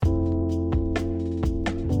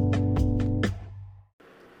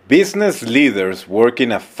Business leaders work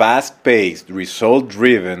in a fast-paced,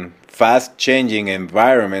 result-driven, fast-changing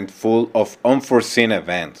environment full of unforeseen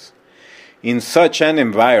events. In such an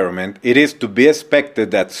environment, it is to be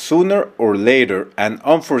expected that sooner or later an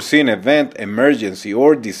unforeseen event, emergency,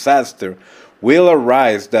 or disaster will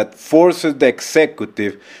arise that forces the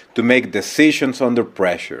executive to make decisions under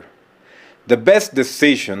pressure. The best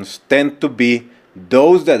decisions tend to be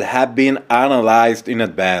those that have been analyzed in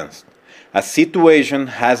advance. A situation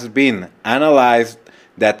has been analyzed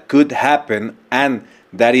that could happen and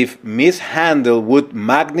that if mishandled would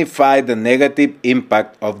magnify the negative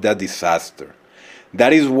impact of the disaster.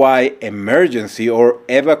 That is why emergency or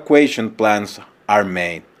evacuation plans are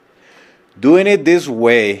made. Doing it this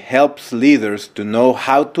way helps leaders to know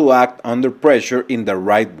how to act under pressure in the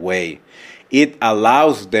right way. It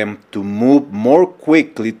allows them to move more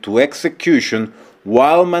quickly to execution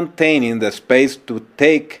while maintaining the space to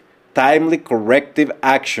take timely corrective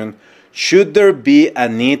action should there be a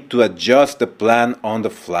need to adjust the plan on the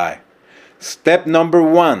fly. Step number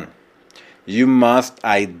 1. You must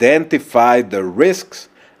identify the risks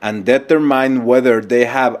and determine whether they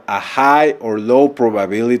have a high or low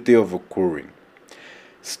probability of occurring.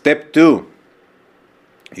 Step 2.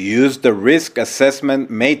 Use the risk assessment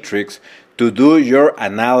matrix to do your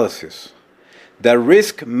analysis. The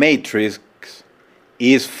risk matrix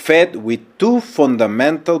is fed with two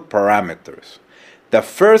fundamental parameters. The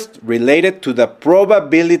first related to the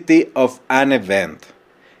probability of an event,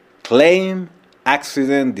 claim,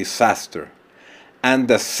 accident, disaster, and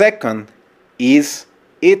the second is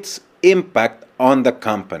its impact on the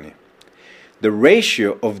company. The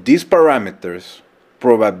ratio of these parameters,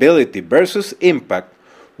 probability versus impact,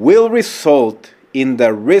 will result in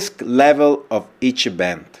the risk level of each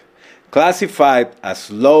event, classified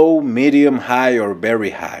as low, medium, high, or very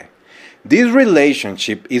high. This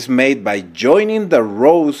relationship is made by joining the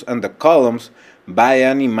rows and the columns by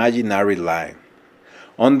an imaginary line.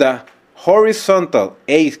 On the horizontal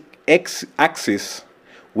x-axis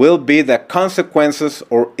will be the consequences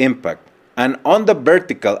or impact, and on the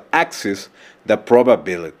vertical axis, the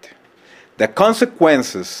probability. The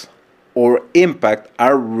consequences or impact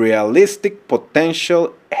are realistic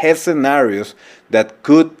potential scenarios that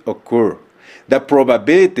could occur. The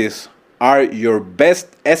probabilities are your best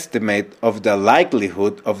estimate of the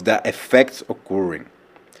likelihood of the effects occurring.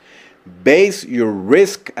 Base your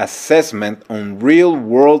risk assessment on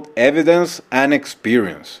real-world evidence and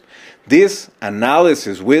experience. This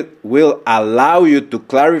analysis will allow you to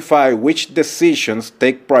clarify which decisions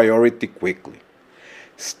take priority quickly.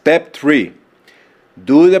 Step 3.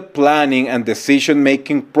 Do the planning and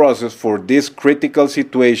decision-making process for these critical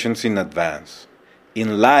situations in advance.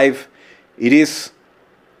 In life, it is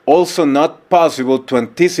also not possible to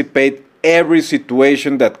anticipate every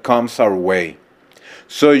situation that comes our way.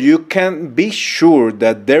 So you can be sure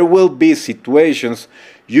that there will be situations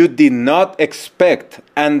you did not expect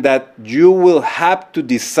and that you will have to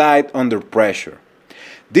decide under pressure.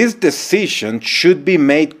 This decision should be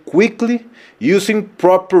made quickly using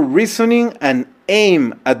proper reasoning and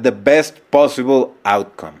aim at the best possible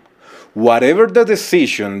outcome. Whatever the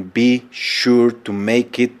decision, be sure to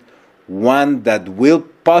make it one that will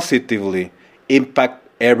positively impact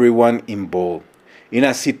everyone involved. In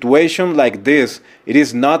a situation like this, it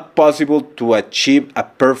is not possible to achieve a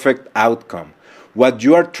perfect outcome. What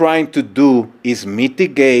you are trying to do is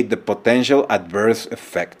mitigate the potential adverse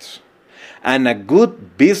effects. And a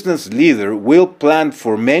good business leader will plan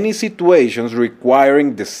for many situations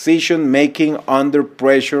requiring decision-making under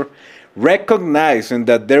pressure, recognizing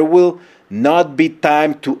that there will not be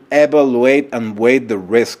time to evaluate and weigh the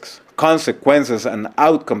risks, consequences, and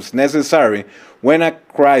outcomes necessary when a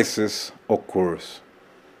crisis occurs.